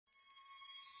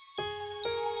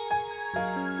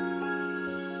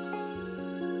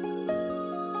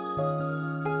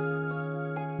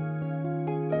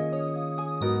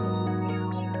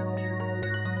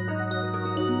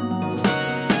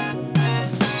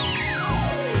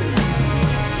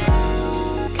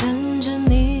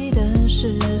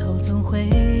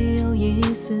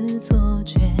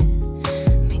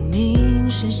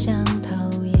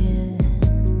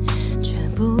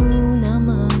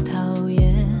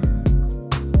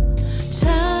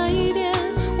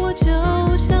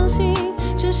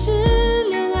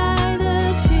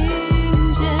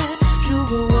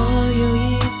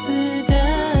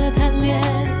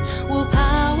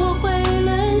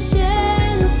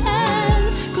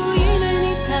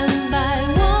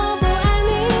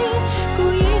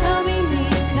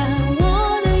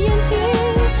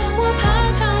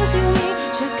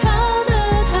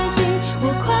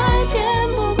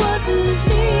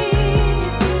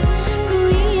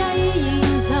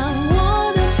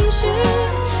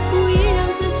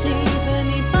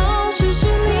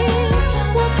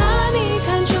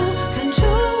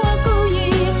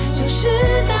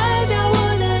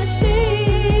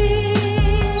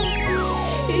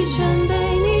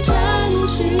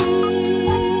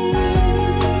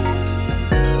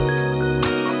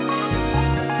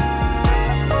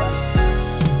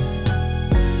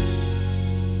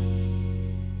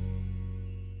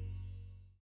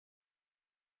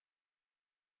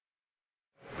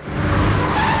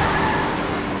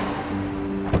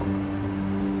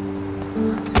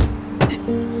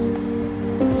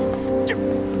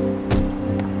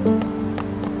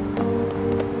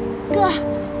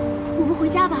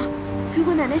家吧。如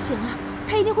果奶奶醒了，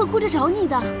她一定会哭着找你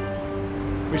的。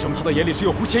为什么她的眼里只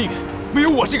有胡千羽，没有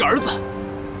我这个儿子？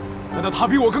难道他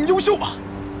比我更优秀吗？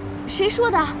谁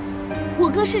说的？我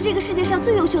哥是这个世界上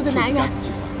最优秀的男人。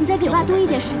你再给爸多一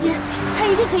点时间，他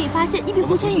一定可以发现你比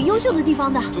胡千羽优秀的地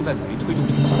方的。正在努力推动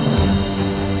这个项目，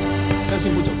相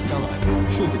信不久的将来，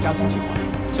数字家庭计划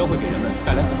将会给人们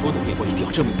带来很多的变化。我一定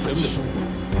要证明自己，人们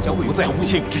的生活将会不在胡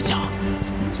千羽之下。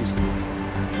谢谢。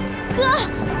哥。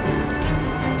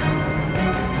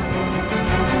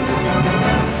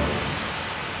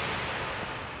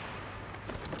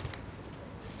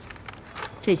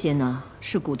 这些呢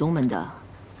是股东们的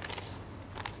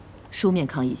书面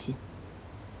抗议信，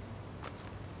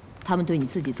他们对你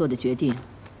自己做的决定，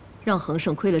让恒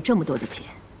盛亏了这么多的钱，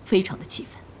非常的气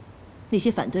愤。那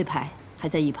些反对派还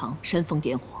在一旁煽风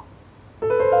点火。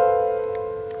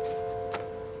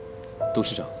董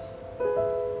事长，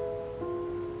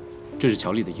这是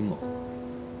乔丽的阴谋，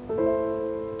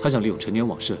他想利用陈年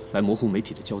往事来模糊媒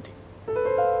体的焦点，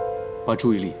把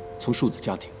注意力从数字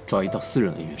家庭转移到私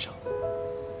人恩怨上。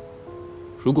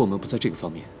 如果我们不在这个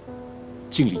方面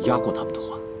尽力压过他们的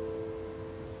话，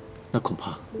那恐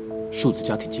怕数字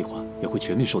家庭计划也会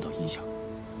全面受到影响。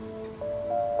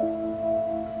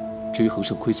至于恒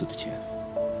盛亏损的钱，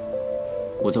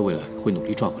我在未来会努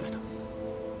力赚回来的。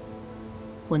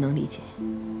我能理解，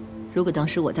如果当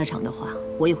时我在场的话，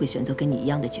我也会选择跟你一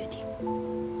样的决定。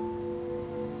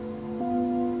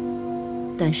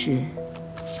但是，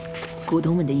股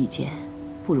东们的意见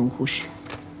不容忽视。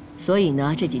 所以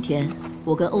呢，这几天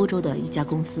我跟欧洲的一家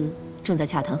公司正在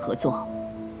洽谈合作，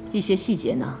一些细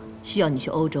节呢需要你去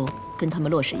欧洲跟他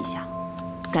们落实一下，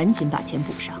赶紧把钱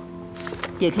补上，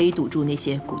也可以堵住那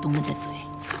些股东们的嘴。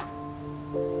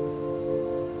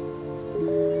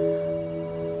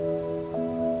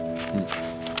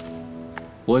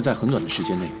我会在很短的时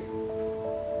间内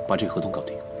把这个合同搞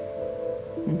定。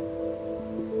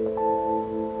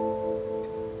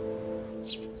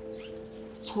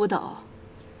胡董。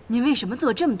 你为什么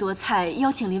做这么多菜，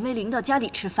邀请林威灵到家里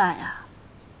吃饭啊？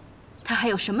他还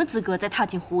有什么资格再踏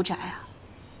进胡宅啊？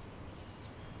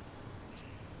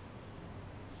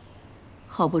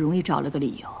好不容易找了个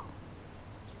理由，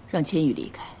让千羽离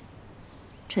开。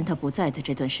趁他不在的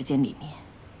这段时间里面，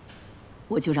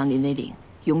我就让林威灵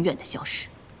永远的消失。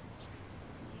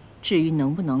至于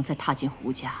能不能再踏进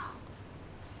胡家，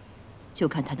就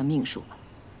看他的命数了。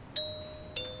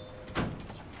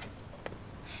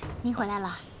您回来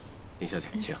了。 林小姐，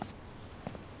请。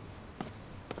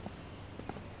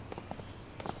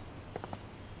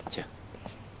请。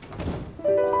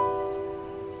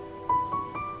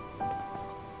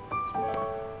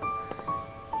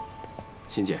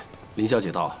欣姐，林小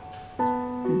姐到了。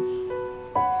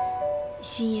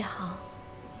欣姨好。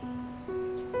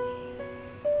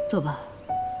坐吧。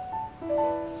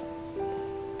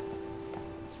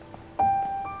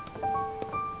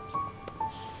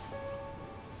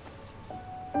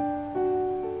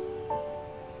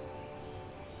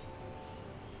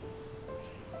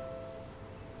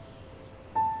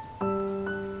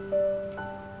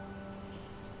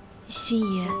 欣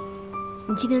姨，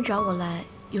你今天找我来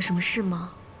有什么事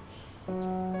吗？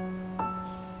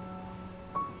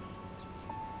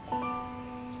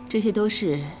这些都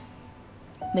是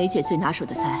梅姐最拿手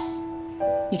的菜，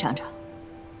你尝尝。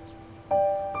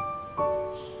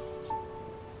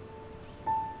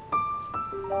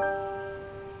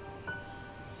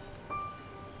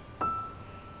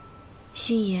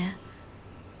欣姨，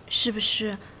是不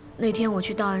是那天我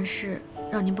去档案室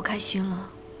让您不开心了？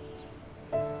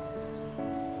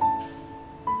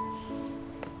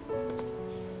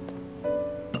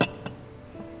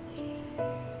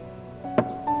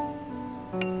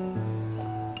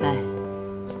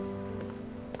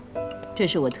 这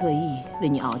是我特意为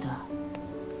你熬的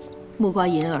木瓜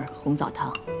银耳红枣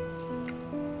汤，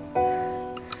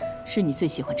是你最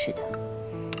喜欢吃的。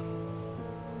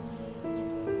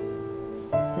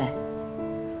来，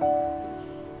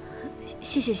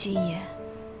谢谢欣姨。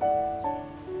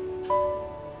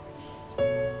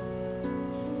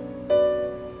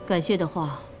感谢的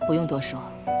话不用多说，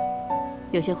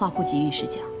有些话不急于时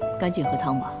讲，赶紧喝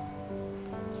汤吧。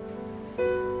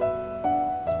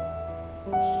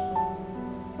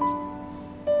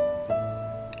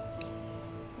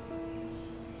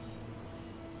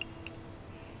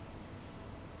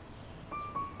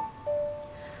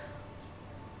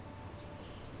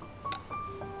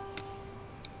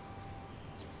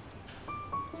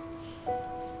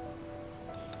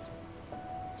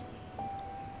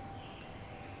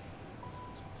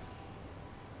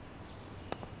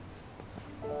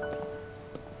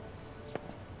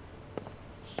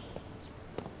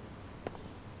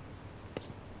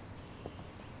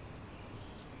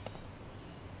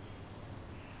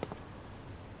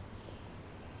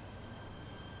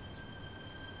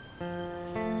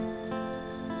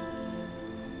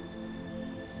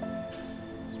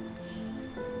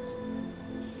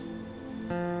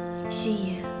心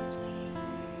怡，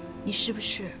你是不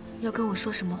是要跟我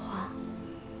说什么话？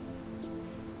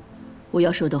我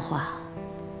要说的话，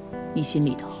你心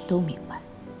里头都明白。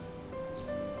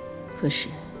可是，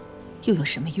又有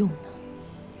什么用呢？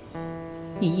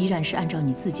你依然是按照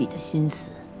你自己的心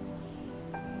思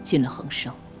进了恒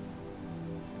盛。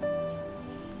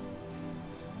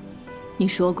你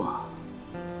说过，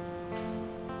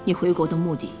你回国的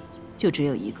目的就只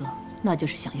有一个，那就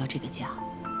是想要这个家。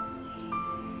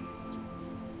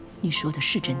你说的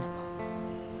是真的吗？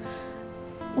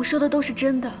我说的都是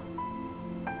真的。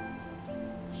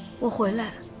我回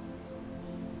来，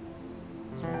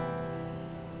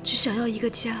只想要一个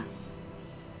家。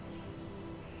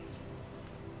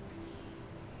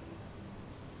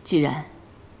既然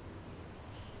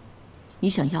你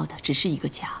想要的只是一个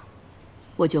家，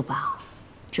我就把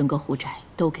整个湖宅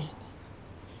都给你。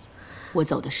我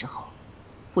走的时候，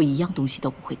我一样东西都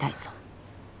不会带走。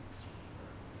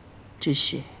只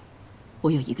是，我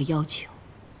有一个要求，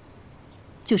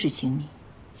就是请你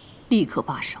立刻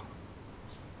罢手，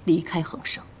离开恒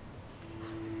盛。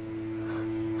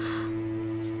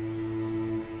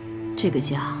这个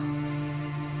家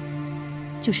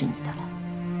就是你的了。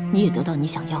你也得到你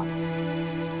想要的，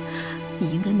你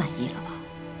应该满意了吧？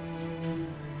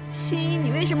心怡，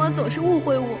你为什么总是误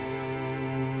会我？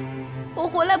我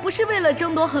回来不是为了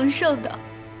争夺恒盛的，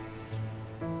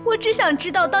我只想知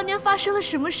道当年发生了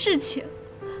什么事情。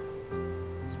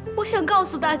我想告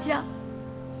诉大家，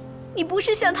你不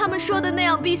是像他们说的那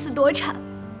样逼死夺产，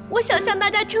我想向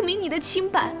大家证明你的清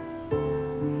白。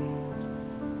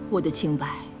我的清白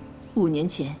，5年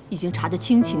前已经查得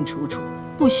清清楚楚。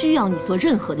不需要你做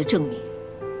任何的证明。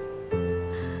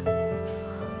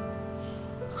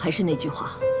还是那句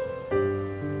话，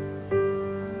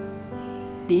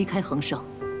离开恒盛，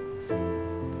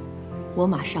我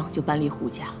马上就搬离胡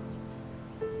家。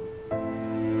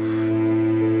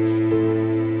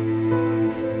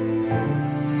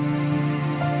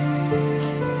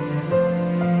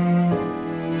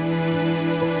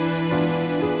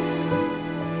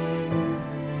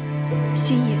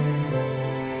心怡，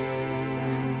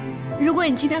如果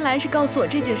你今天来是告诉我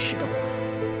这件事的话，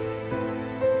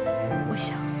我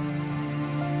想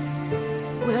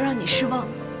我要让你失望了。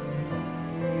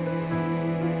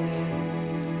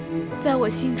在我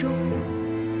心中，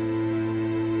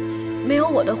没有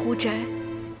我的胡宅，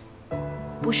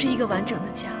不是一个完整的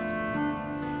家。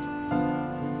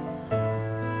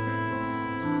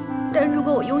但如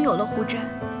果我拥有了胡宅，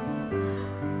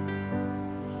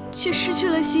却失去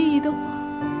了心仪的话，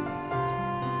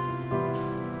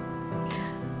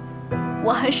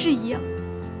我还是一样，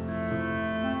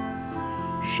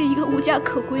是一个无家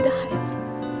可归的孩子。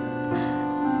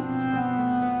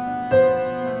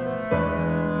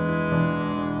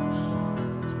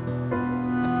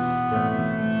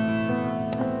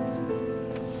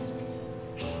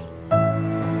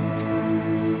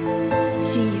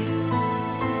心怡，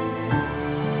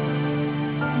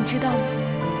你知道吗？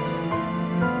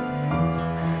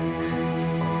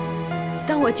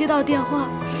当我接到电话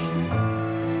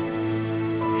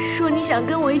说你想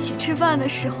跟我一起吃饭的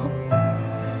时候，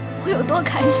我有多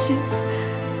开心！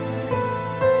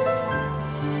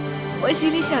我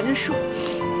心里想着说，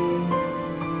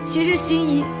其实心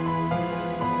怡，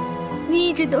你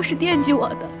一直都是惦记我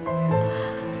的。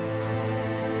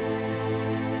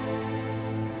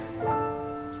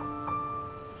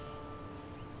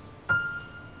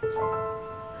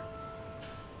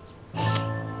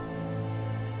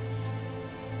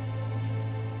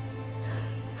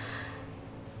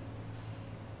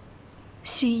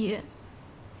心怡，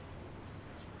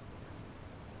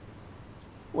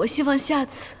我希望下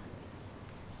次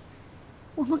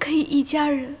我们可以一家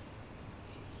人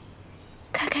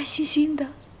开开心心的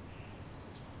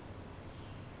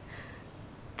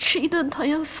吃一顿团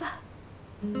圆饭。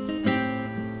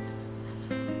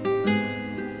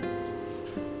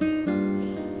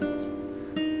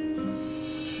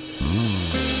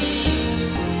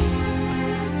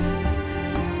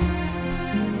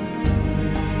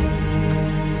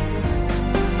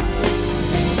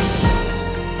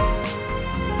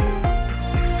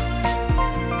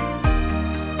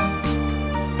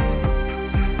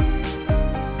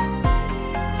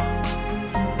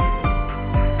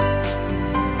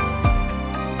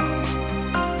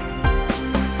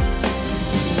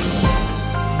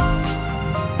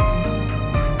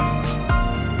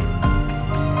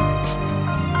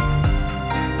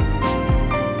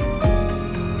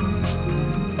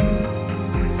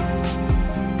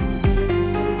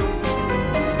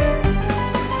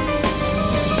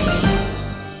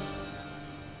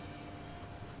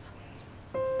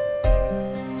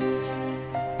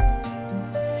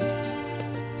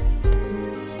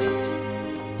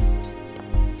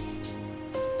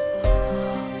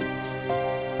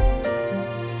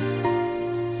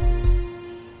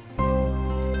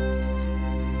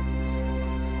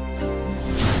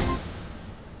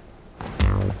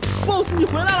斯，你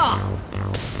回来了！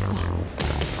哇，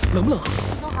冷不冷啊？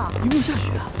总好。有没有下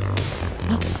雪啊？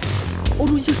啊，欧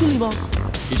洲一切顺利吗？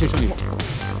一切顺利。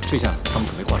这下他们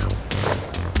可没话说。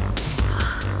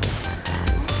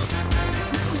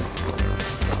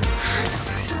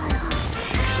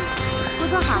胡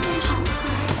总好。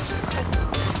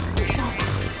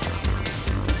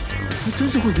还真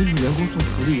是会给女员工送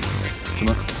福利的。什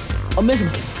么？啊，没什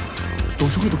么。董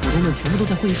事会的股东们全部都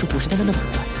在会议室虎视眈眈的等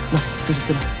着。那这是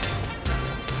资料。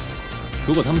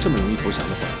如果他们这么容易投降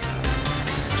的话，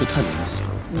就太没意思了。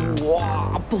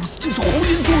哇 ，boss 真是豪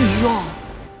言壮语啊！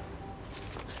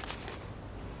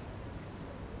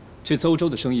这次欧洲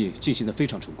的生意进行得非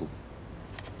常成功，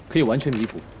可以完全弥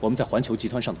补我们在环球集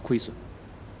团上的亏损。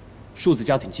数字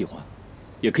家庭计划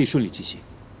也可以顺利进行。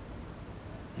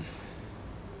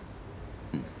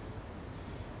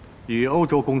与欧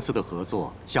洲公司的合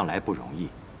作向来不容易，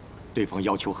对方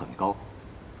要求很高。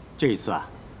这一次啊，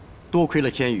多亏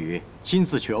了千羽亲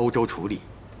自去欧洲处理，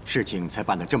事情才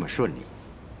办得这么顺利。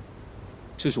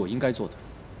这是我应该做的。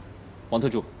王特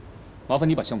助，麻烦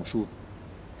你把项目书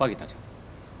发给大家。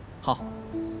好。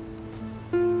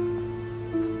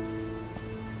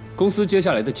公司接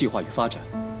下来的计划与发展，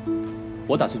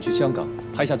我打算去香港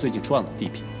拍下最近出案的地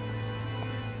皮，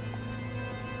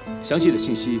详细的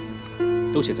信息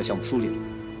都写在项目书里了。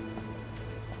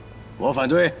我反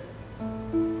对。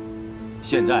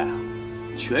现在啊，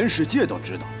全世界都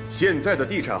知道，现在的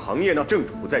地产行业呢正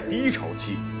处在低潮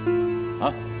期，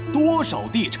啊，多少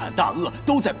地产大鳄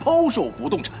都在抛售不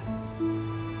动产，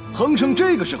横生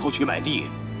这个时候去买地，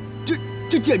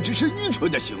这简直是愚蠢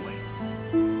的行为。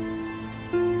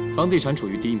房地产处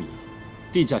于低迷，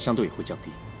地价相对也会降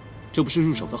低，这不是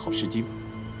入手的好时机吗？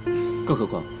更何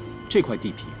况，这块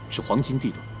地皮是黄金地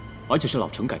段，而且是老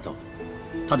城改造的，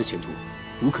它的前途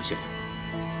无可限量。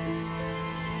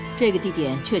这个地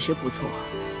点确实不错，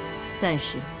但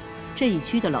是这一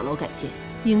区的老楼改建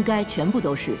应该全部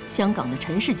都是香港的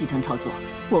陈氏集团操作，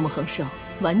我们恒盛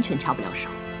完全插不了手。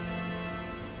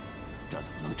这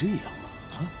怎么能这样呢？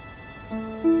啊！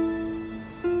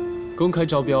公开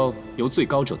招标由最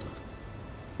高者得，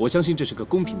我相信这是个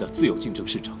公平的自由竞争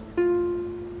市场。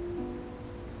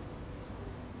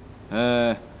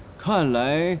看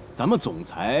来咱们总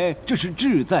裁这是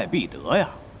志在必得呀。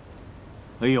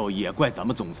哎呦，也怪咱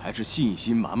们总裁是信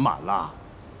心满满啦。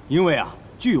因为啊，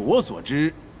据我所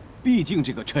知，毕竟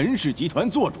这个陈氏集团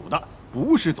做主的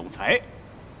不是总裁，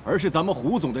而是咱们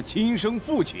胡总的亲生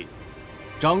父亲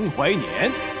张怀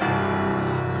年。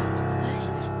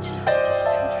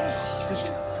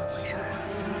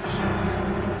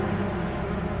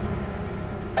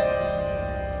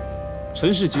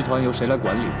陈氏集团由谁来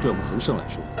管理，对我们恒盛来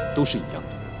说都是一样的。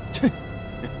切！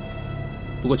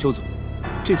不过邱总，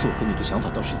这次我跟你的想法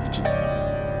倒是一致。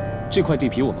这块地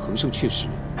皮我们恒盛确实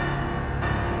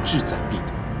志在必得。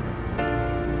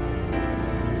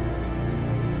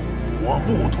我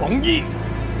不同意。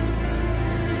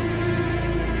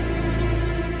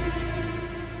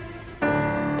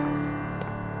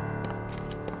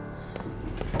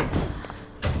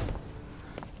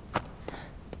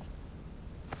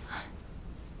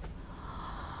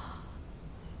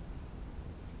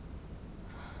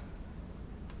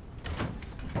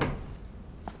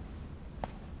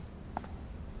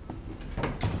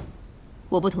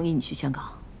我不同意你去香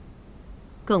港，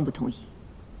更不同意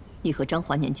你和张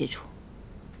华年接触。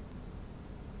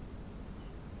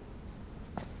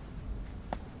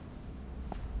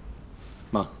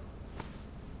妈，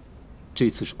这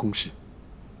次是公事，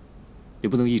你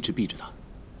不能一直避着他，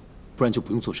不然就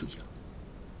不用做生意了。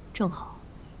正好，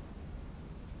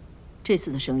这次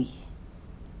的生意，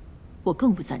我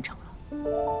更不赞成了。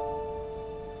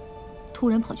突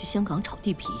然跑去香港炒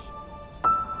地皮，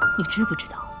你知不知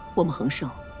道？我们恒盛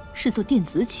是做电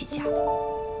子起家的，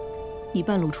你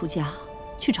半路出家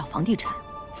去找房地产，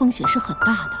风险是很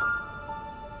大的。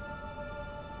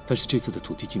但是这次的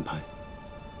土地竞拍，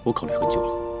我考虑很久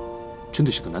了，真的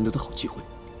是个难得的好机会，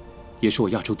也是我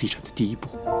亚洲地产的第一步。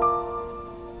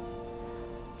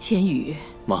千羽，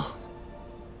妈，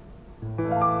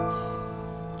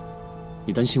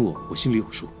你担心我，我心里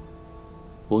有数，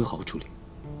我会好好处理。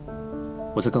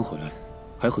我才刚回来，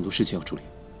还有很多事情要处理，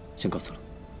先告辞了。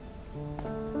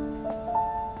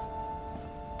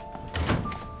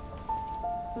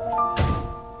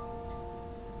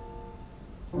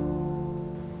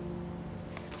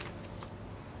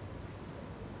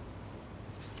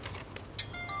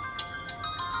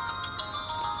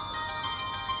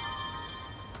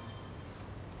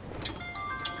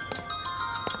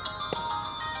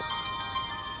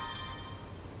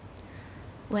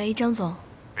喂，张总。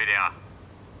飞碟啊，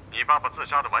你爸爸自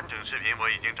杀的完整视频我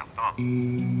已经找到了。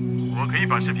我我可以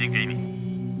把视频给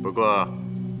你。不过，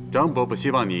张伯伯希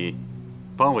望你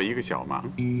帮我一个小忙。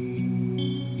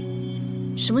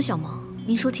什么小忙？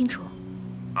您说清楚。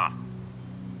啊，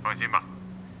放心吧，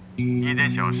一点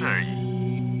小事而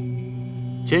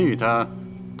已。千羽他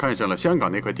看上了香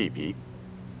港那块地皮，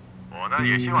我呢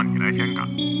也希望你来香港。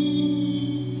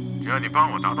只要你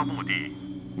帮我达到目的，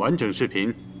完整视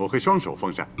频我会双手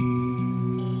奉上。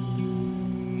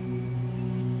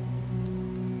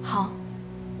好，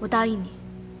我答应你。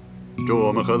祝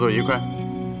我们合作愉快。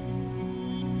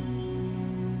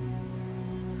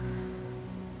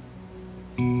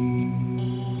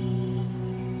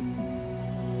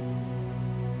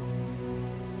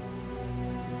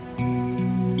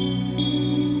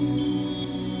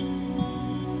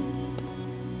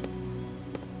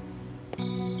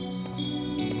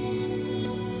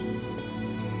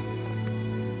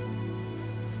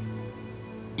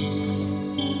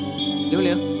刘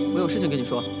玲，我有事情跟你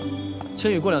说。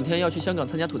千羽过2天要去香港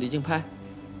参加土地竞拍，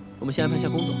我们先安排下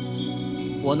工作。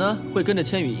我呢会跟着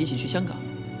千羽一起去香港，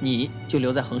你就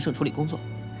留在恒盛处理工作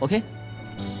 ，OK？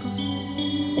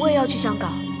 我也要去香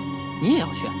港。你也要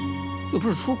去？又不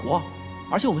是出国，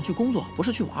而且我们去工作，不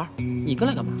是去玩。你跟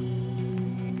来干嘛？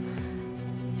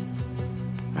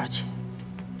而且，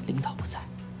领导不在，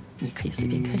你可以随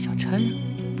便开小差呀。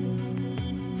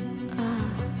啊，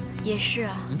也是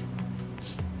啊。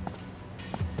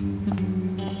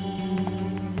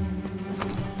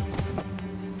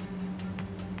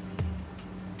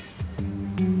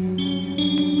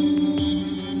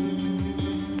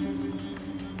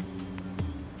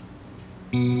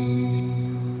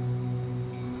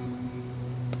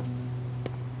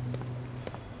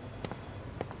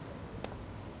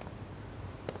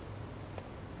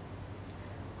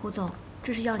胡总，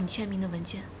这是要你签名的文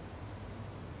件。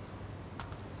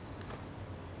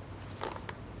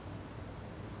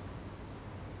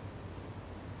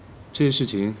这些事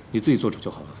情你自己做主就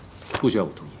好了，不需要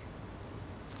我同意。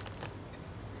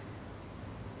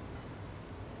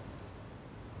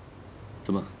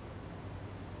怎么？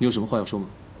你有什么话要说吗？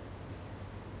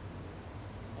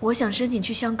我想申请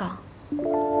去香港。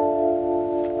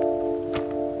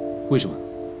为什么？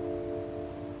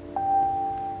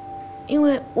因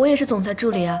为我也是总裁助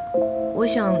理啊，我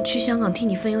想去香港替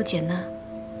你分忧解难。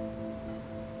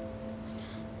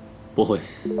不会，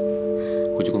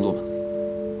回去工作吧。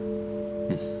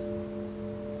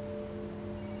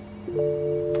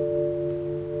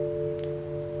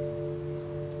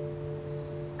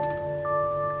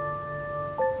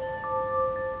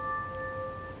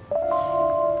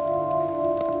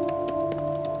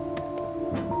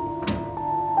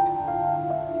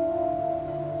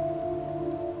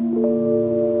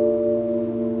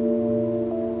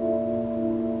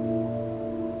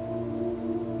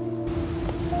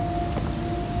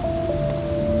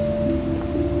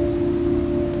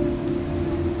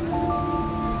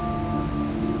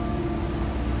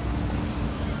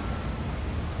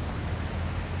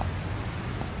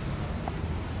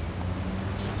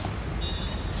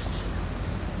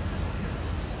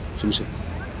什么事？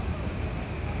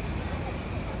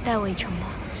带我一程吧。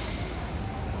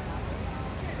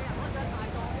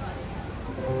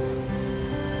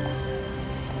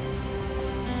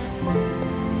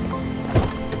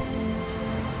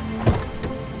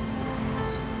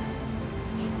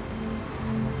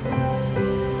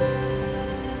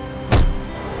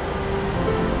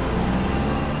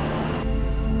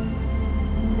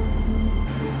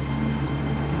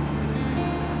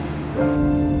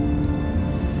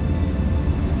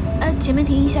前面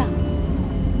停一下。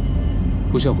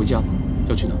不是要回家吗？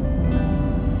要去哪？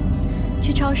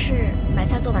去超市买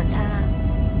菜做晚餐啊。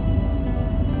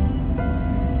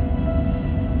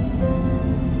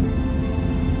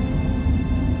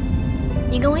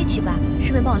你跟我一起吧，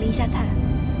顺便帮我拎一下菜。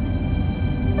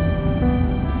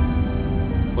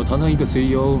我堂堂一个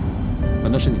CEO，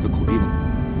 难道是你的苦力吗？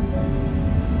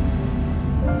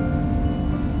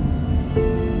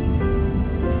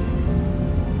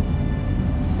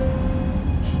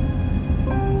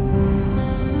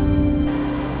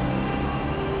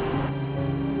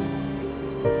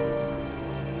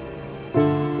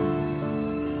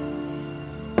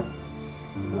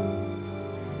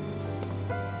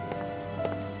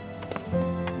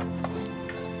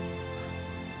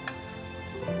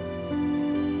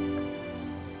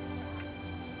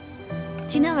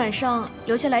今天晚上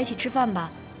留下来一起吃饭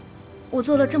吧，我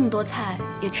做了这么多菜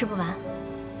也吃不完。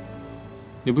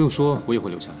你不用说，我也会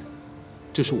留下来。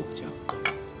这是我的家，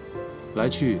来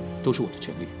去都是我的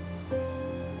权利。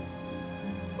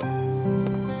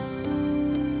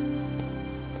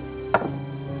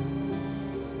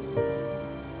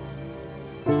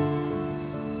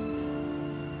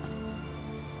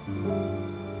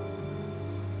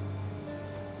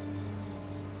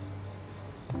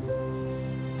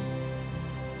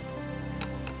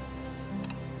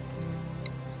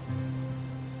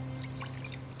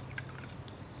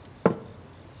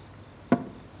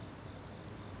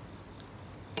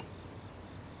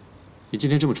你今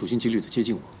天这么处心积虑的接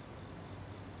近我，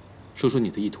说说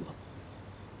你的意图吧。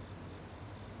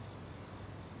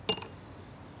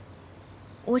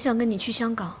我想跟你去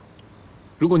香港。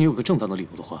如果你有个正当的理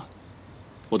由的话，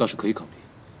我倒是可以考虑。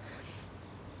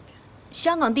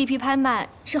香港地皮拍卖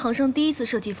是恒生第一次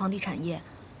涉及房地产业，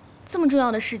这么重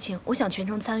要的事情，我想全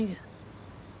程参与。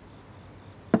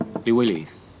林威林，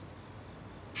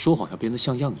说谎要编得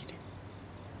像样一点。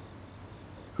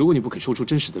如果你不肯说出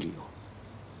真实的理由，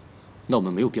那我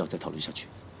们没有必要再讨论下去。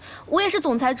我也是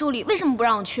总裁助理，为什么不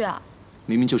让我去啊？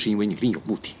明明就是因为你另有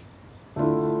目的。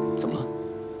怎么了？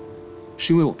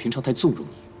是因为我平常太纵容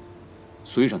你，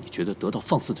所以让你觉得得到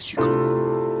放肆的许可了吗？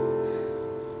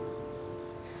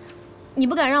你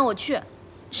不敢让我去，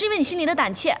是因为你心里的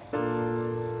胆怯。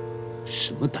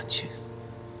什么胆怯？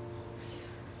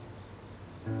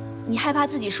你害怕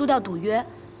自己输掉赌约，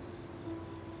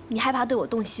你害怕对我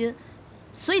动心，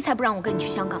所以才不让我跟你去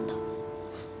香港的。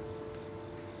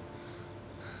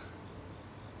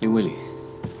林威林，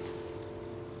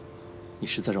你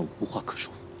实在让我无话可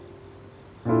说。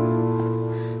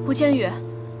胡千羽，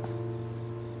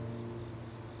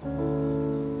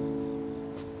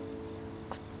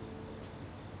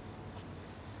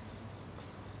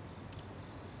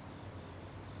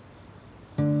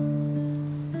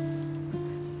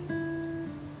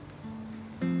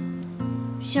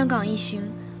香港一行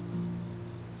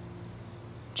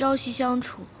朝夕相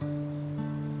处，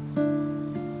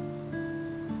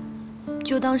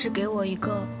就当是给我一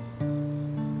个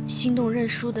心动认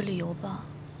输的理由吧。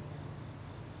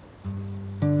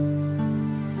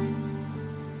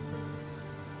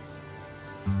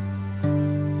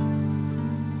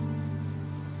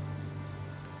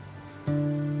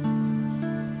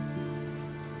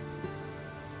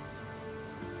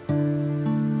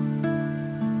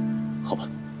好吧。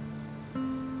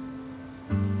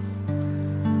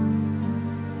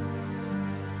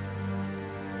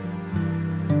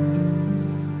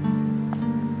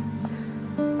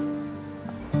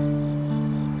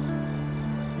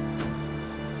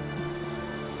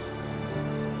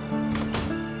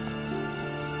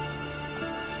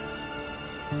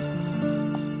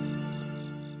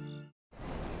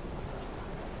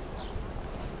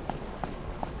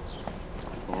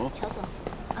哦，乔总。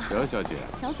姚小姐，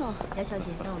乔总，姚小姐，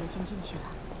那我们先进去了。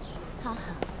好。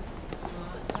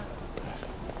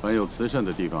凡有慈善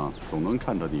的地方，总能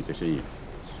看到你的身影。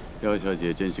姚小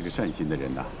姐真是个善心的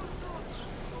人呐。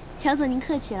乔总，您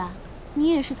客气了。您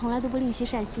也是从来都不吝惜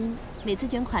善心，每次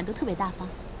捐款都特别大方。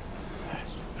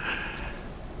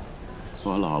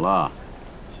我老了，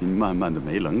心慢慢的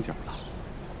没棱角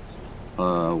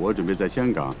了。我准备在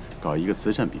香港搞一个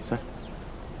慈善比赛，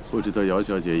不知道姚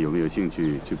小姐有没有兴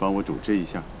趣去帮我主持一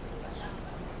下？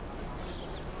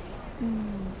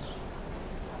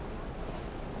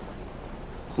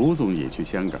胡总也去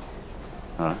香港，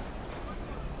啊？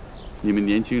你们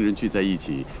年轻人聚在一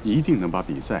起，一定能把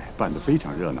比赛办得非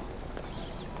常热闹。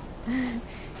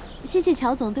谢谢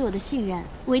乔总对我的信任，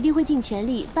我一定会尽全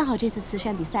力办好这次慈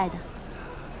善比赛的。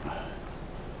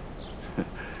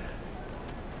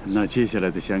那接下来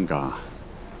的香港，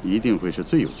一定会是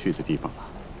最有趣的地方了。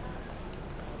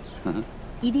嗯，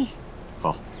一定。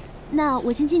好。那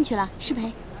我先进去了，失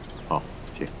陪。好，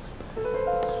请。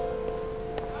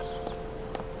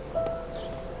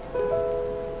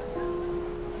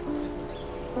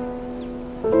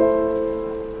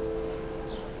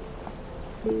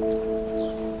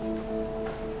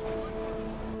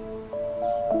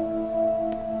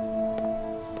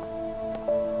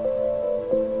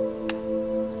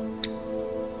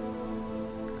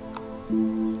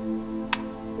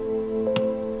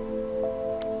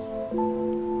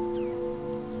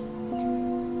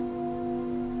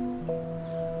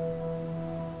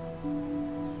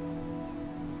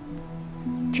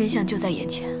真相就在眼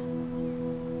前，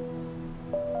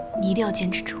你一定要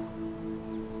坚持住。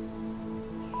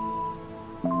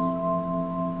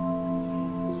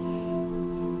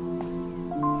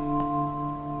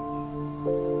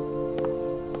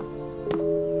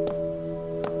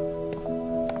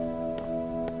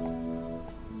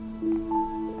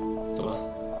走了。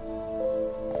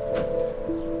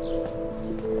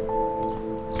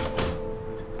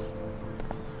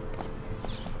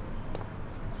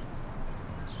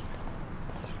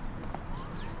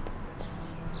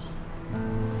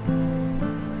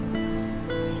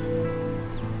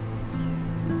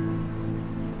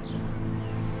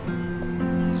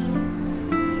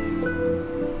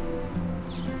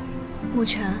沐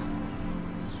晨，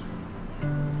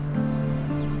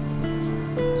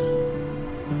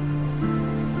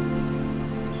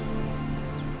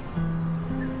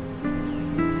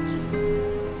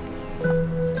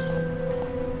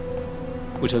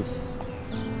顾琛，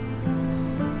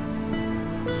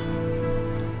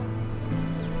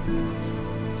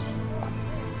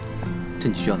这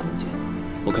你需要的文件，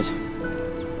我看下。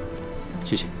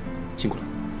谢谢，辛苦了。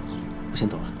我先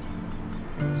走了。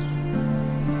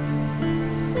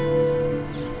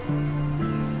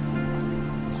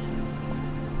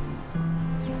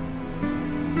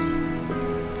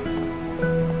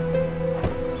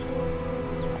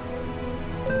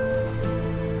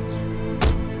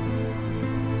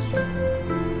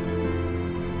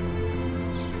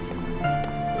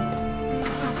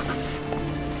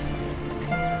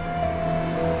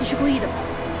 你是故意的吧？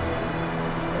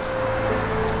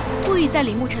故意在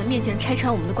李慕辰面前拆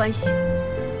穿我们的关系。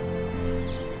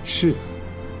是，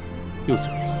又怎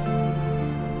么了？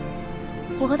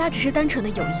我和他只是单纯的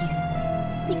友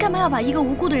谊，你干嘛要把一个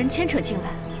无辜的人牵扯进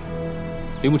来？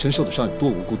李慕辰受的伤有多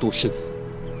无辜多深，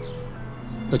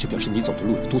那就表示你走的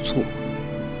路有多错误。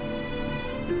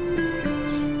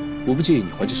我不介意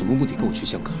你怀着什么目的跟我去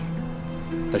香港，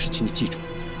但是请你记住，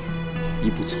一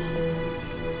不错，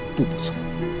步步错。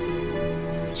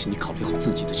 请你考虑好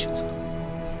自己的选择。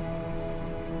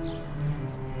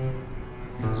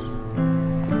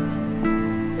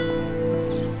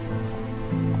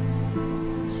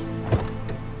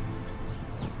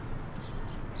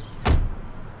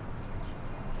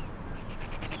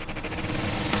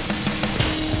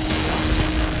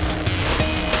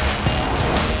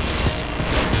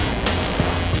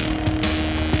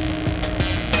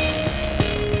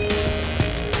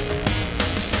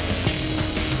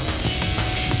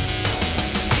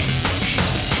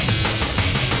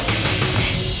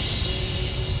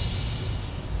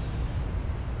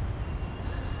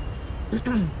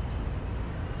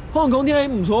香港天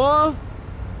氣唔錯啊。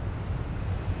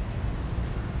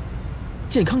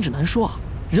健康指南說啊，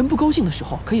人不高興的時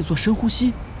候可以做深呼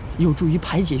吸，有助於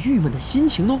排解鬱悶的心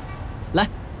情哦。來，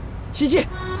吸氣，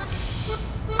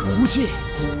呼氣，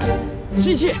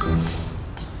吸氣，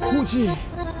呼氣，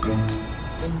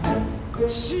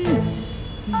吸。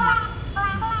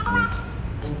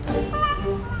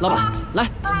老板，來，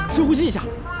深呼吸一下，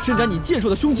伸展你健碩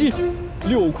的胸肌。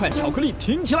6塊巧克力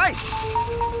挺起來。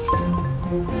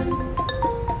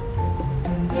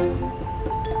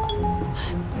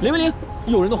 林文玲，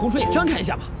诱人的红唇也张开一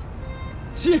下嘛！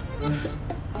吸，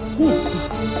呼，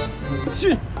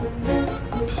吸。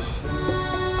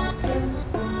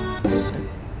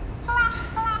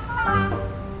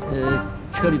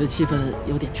车里的气氛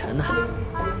有点沉呐。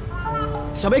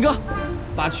小贝哥，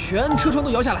把全车窗都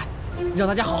摇下来，让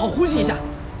大家好好呼吸一下。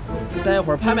待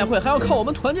会儿拍卖会还要靠我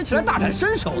们团结起来大展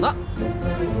身手呢。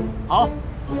好。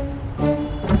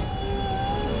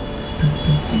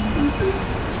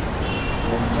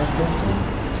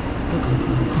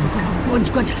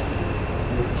 关起来！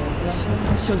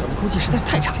香港的空气实在是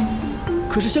太差了，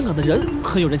可是香港的人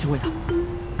很有人情味的。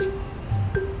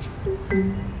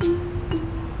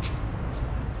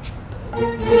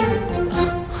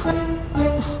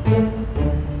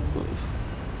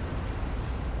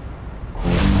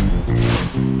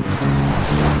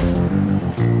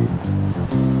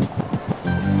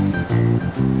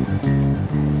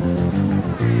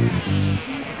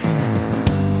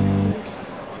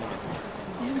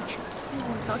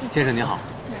先生您好，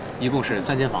一共是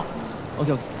3间房。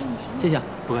OK， 谢谢啊，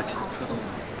不客气。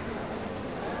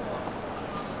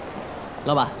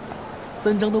老板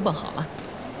，3张都办好了。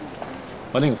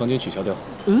把那个房间取消掉。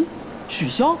嗯，取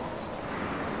消？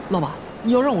老板，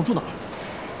你要让我住哪儿？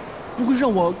不会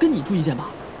让我跟你住一间吧？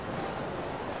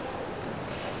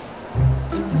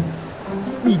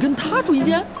你跟他住一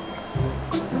间？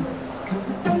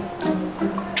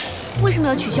为什么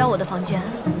要取消我的房间？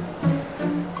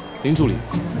林助理。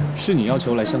 是你要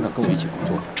求来香港跟我一起工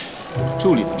作，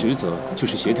助理的职责就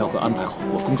是协调和安排好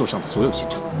我工作上的所有行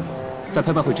程。在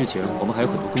拍卖会之前，我们还有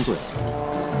很多工作要做，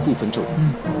不分昼夜，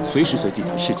随时随地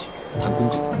谈事情、谈工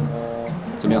作。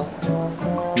怎么样？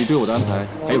你对我的安排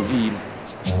还有异议吗？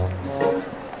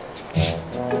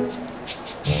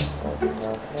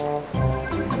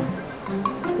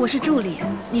我是助理，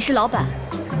你是老板，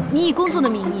你以工作的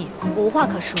名义，我无话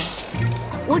可说。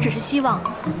我只是希望。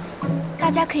 大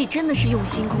家可以真的是用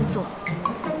心工作。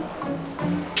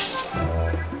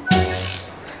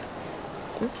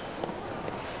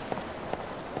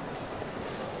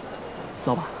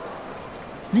老板，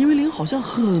林维玲好像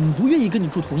很不愿意跟你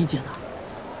住同一间呢。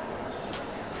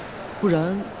不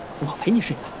然我陪你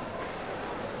睡吧。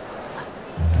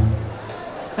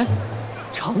哎，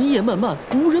长夜漫漫，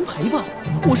无人陪伴，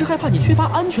我是害怕你缺乏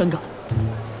安全感。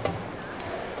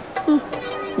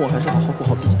我还是好好过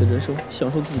好自己的人生，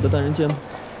享受自己的单人间吧。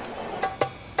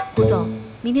胡总，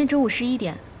明天中午11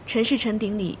点，陈氏陈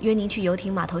鼎礼约您去游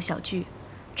艇码头小聚，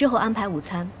之后安排午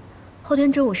餐，后天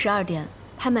中午12点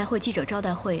拍卖会、记者招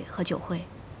待会和酒会。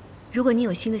如果您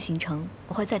有新的行程，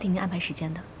我会再替您安排时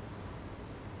间的。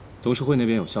董事会那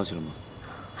边有消息了吗？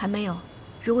还没有，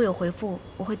如果有回复，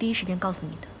我会第一时间告诉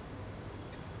你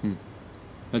的。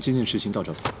那今天事情到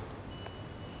这吧，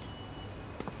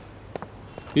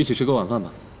一起吃个晚饭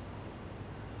吧。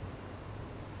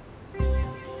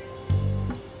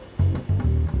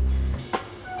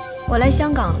我来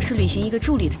香港是履行一个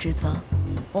助理的职责，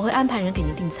我会安排人给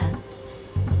您订餐。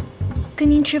跟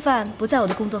您吃饭不在我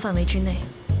的工作范围之内，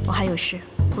我还有事，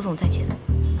胡总再见。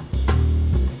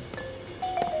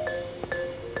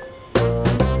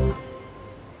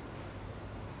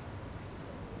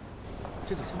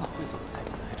这个香港会所的菜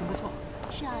品还真不错。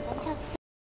是啊，咱们下次再。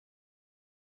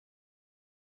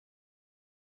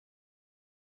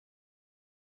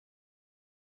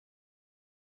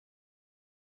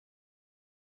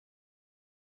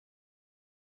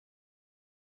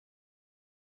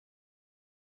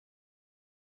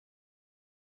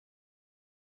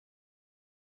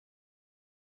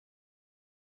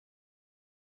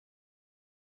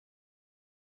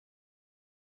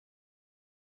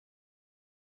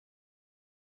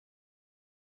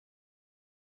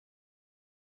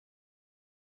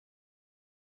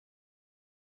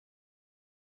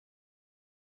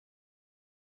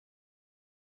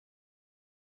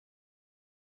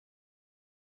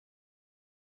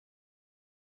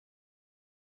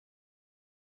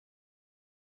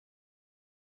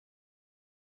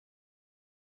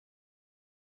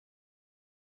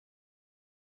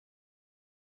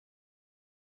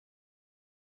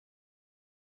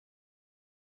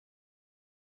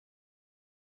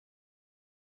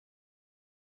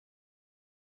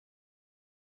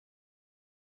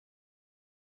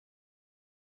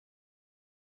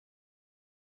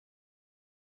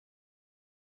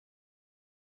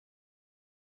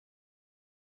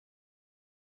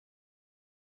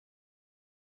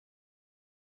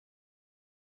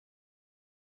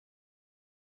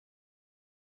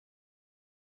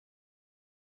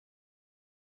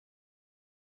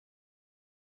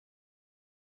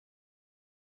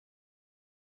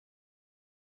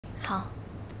好。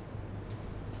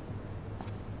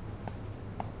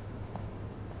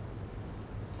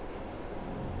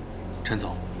陈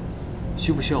总，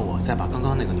需不需要我再把刚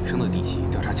刚那个女生的底细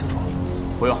调查清楚？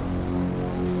不用。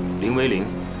林维玲，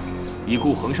已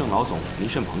故恒盛老总林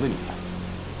胜鹏的女儿，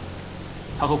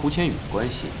她和胡千羽的关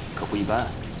系可不一般。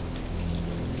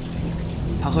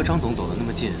她和张总走得那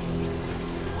么近，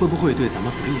会不会对咱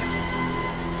们不利啊？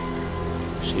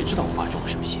谁知道我爸中了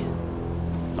什么邪？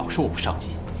老说我不上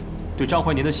进，对张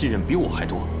怀年的信任比我还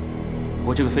多。不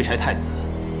过这个废柴太子，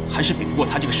还是比不过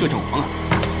他这个摄政王啊！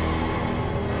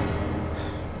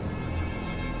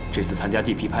这次参加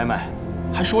地皮拍卖，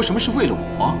还说什么是为了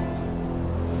我，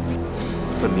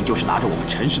分明就是拿着我们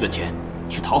陈氏的钱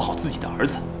去讨好自己的儿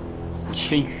子胡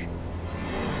千羽。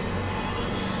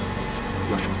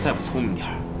要是我再不聪明点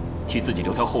儿，替自己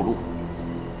留条后路，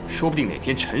说不定哪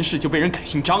天陈氏就被人改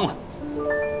姓张了。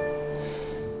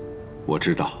我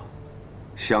知道，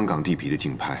香港地皮的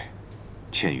竞拍，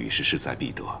千羽是势在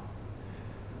必得。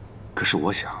可是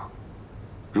我想，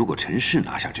如果陈氏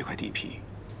拿下这块地皮，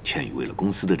千羽为了公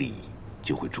司的利益，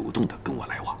就会主动的跟我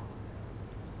来往。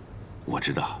我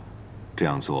知道，这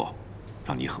样做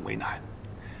让你很为难，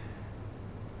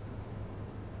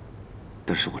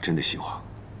但是我真的希望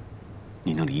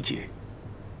你能理解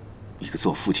一个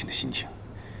做父亲的心情。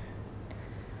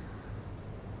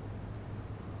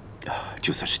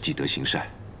就算是积德行善，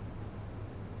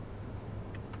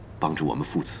帮助我们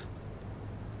父子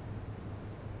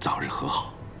早日和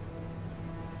好。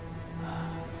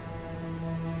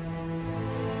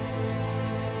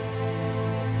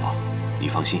你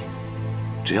放心，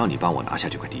只要你帮我拿下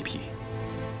这块地皮，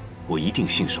我一定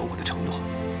信守我的承诺，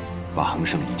把恒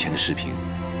盛以前的视频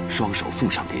双手奉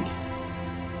上给你。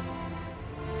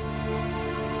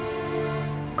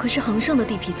可是恒盛的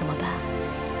地皮怎么办？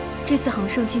这次恒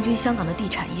盛进军香港的地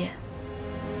产业，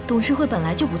董事会本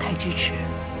来就不太支持。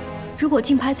如果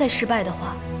竞拍再失败的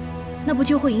话，那不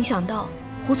就会影响到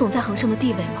胡总在恒盛的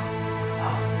地位吗？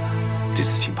这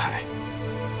次竞拍，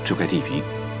这块地皮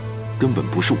根本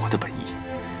不是我的本意。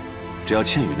只要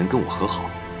千羽能跟我和好，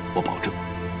我保证，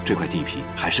这块地皮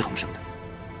还是恒盛的。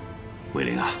伟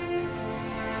玲啊，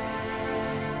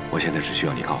我现在只需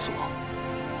要你告诉我，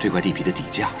这块地皮的底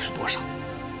价是多少？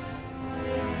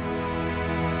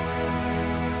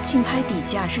竞拍底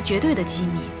价是绝对的机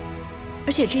密，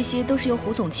而且这些都是由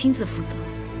胡总亲自负责，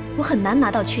我很难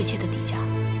拿到确切的底价。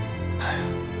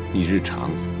你日常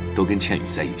都跟千羽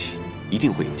在一起，一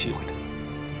定会有机会的，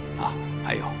啊！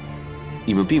还有，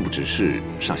你们并不只是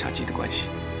上下级的关系，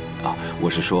啊，我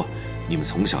是说，你们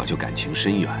从小就感情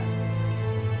深远。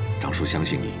张叔相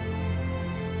信你，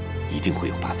一定会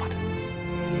有办法的。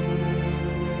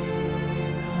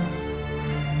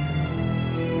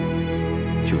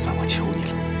就算我求你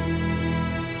了。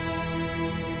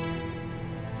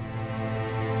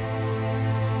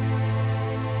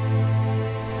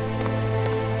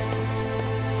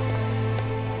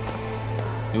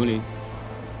 刘林，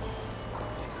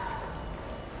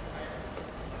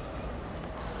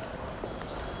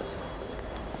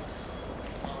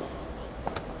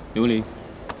刘林，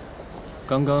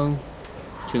刚刚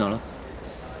去哪儿了？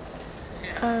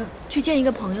去见一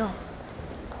个朋友。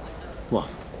哇，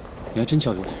你还真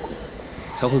叫有广阔，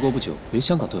才回国不久，连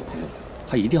香港都有朋友了，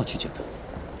还一定要去见他。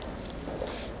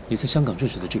你在香港认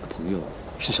识的这个朋友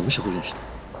是什么时候认识的？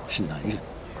是男人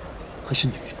还是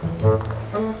女人？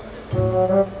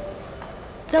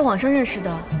 在网上认识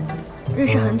的，认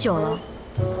识很久了。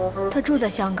他住在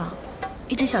香港，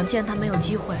一直想见他，没有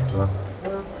机会。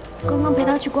刚刚陪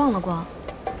他去逛了逛，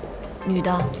女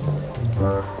的。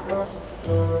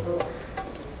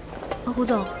胡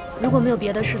总，如果没有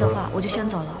别的事的话，我就先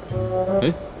走了。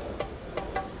哎，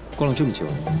逛了这么久，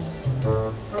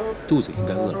肚子应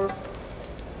该饿了。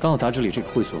刚好杂志里这个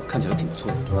会所看起来挺不错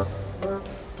的。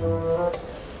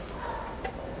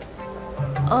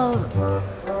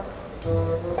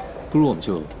不如我们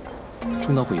就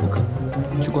充当会游客，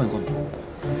去逛一逛吧。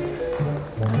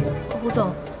胡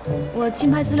总，我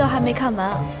竞拍资料还没看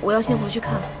完，我要先回去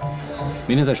看。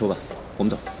明天再说吧，我们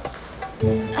走。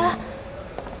哎，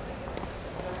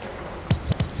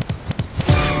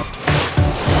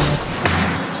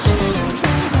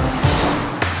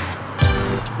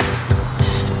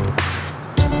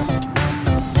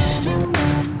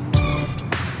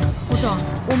胡总，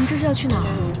我们这是要去哪儿？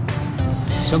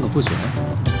 香港会所啊！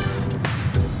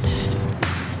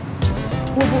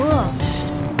我不饿，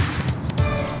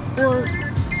我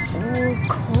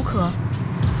口渴。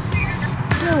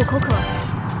对，我口渴。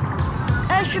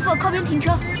哎，师傅，靠边停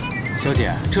车。小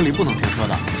姐，这里不能停车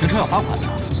的，停车要罚款的。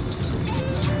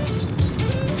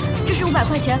这是500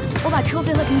块钱，我把车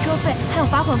费和停车费还有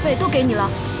罚款费都给你了。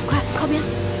快，靠边，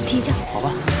停一下。好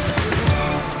吧。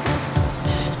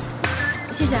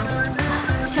谢谢啊，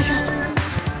下车。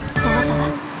 走了走了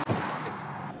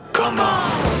 ，Come on！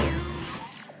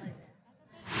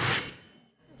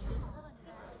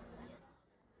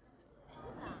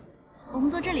 我们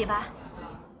坐这里吧。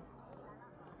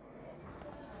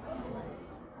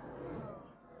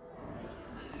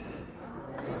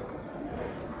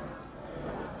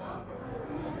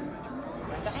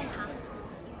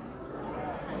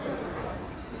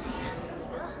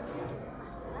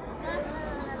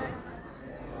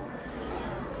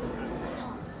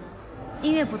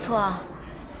音乐不错啊，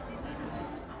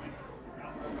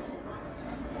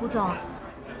胡总，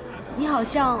你好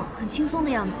像很轻松的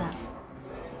样子。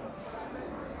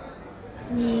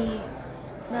你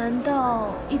难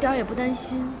道一点也不担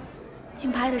心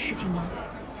竞拍的事情吗？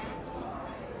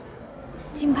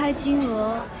竞拍金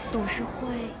额董事会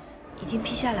已经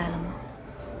批下来了吗？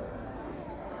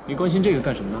你关心这个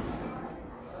干什么呢？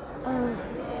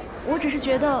我只是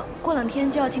觉得过2天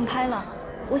就要竞拍了，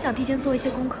我想提前做一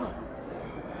些功课。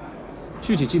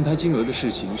 具体竞拍金额的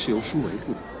事情是由舒维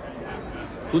负责的，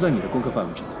不在你的功课范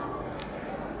围之内。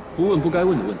不问不该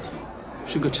问的问题，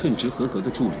是个称职合格的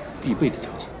助理必备的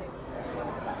条件。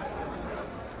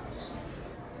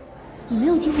你没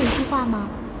有听过一句话吗？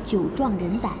酒壮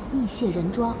人胆，易泄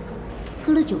人庄。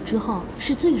喝了酒之后，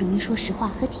是最容易说实话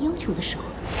和提要求的时候。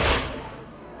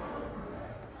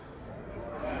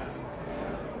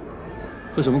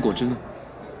喝什么果汁呢？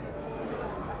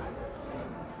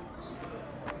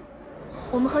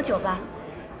 我们喝酒吧。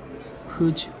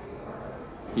喝酒？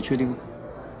你确定吗？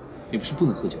你不是不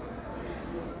能喝酒？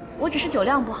我只是酒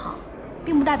量不好，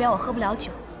并不代表我喝不了酒。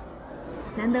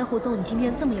难得胡总你今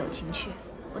天这么有情趣，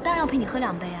我当然要陪你喝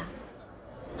2杯啊，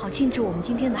好庆祝我们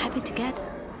今天的 Happy Together。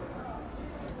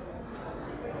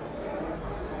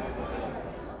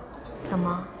怎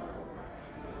么？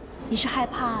你是害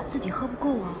怕自己喝不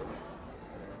够啊？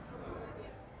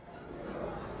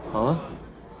好啊，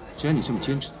既然你这么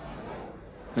坚持的。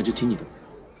 那就听你的。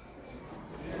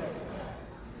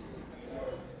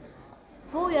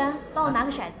服务员，帮我拿个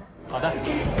骰子。好的。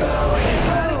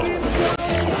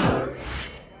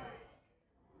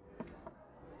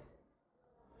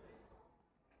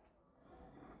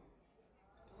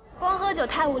光喝酒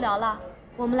太无聊了，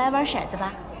我们来玩骰子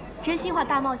吧，真心话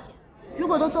大冒险。如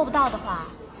果都做不到的话，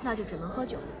那就只能喝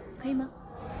酒了，可以吗？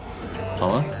好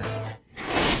啊。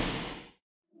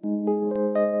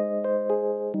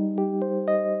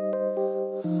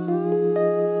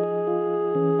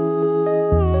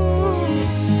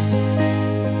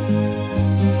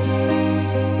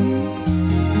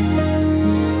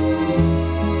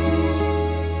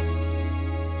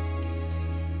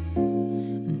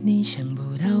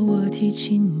提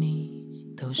起你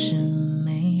都是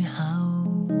美好。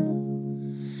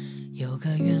有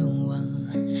个愿望，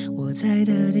我在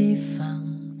的地方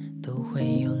都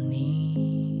会有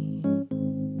你。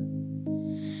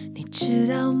你知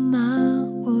道吗？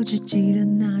我只记得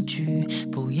那句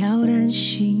不要担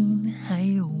心，还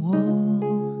有我，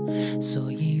所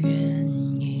以愿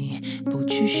意不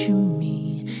去寻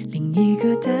觅另一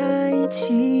个代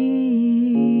替。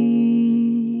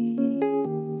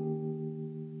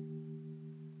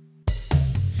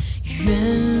原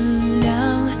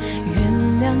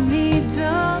谅你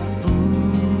的不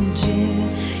解，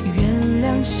原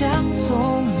谅像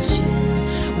从前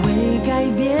未改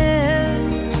变，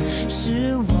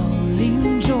是我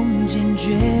临终坚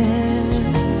决。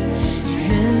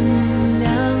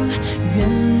原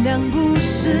谅不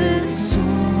是妥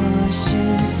协，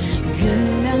原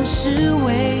谅是为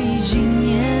纪念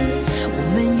我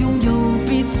们拥有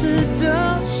彼此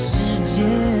的时间。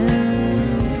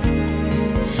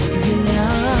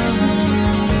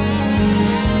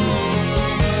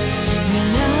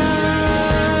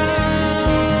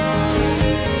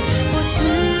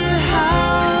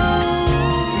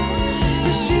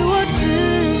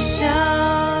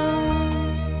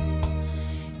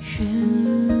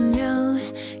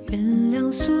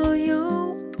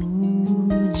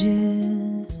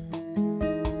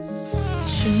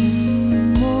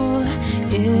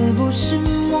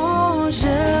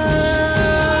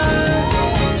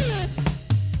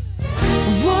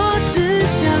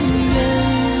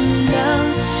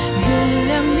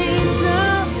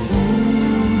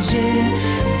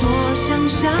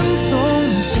像从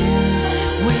前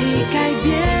未改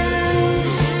变。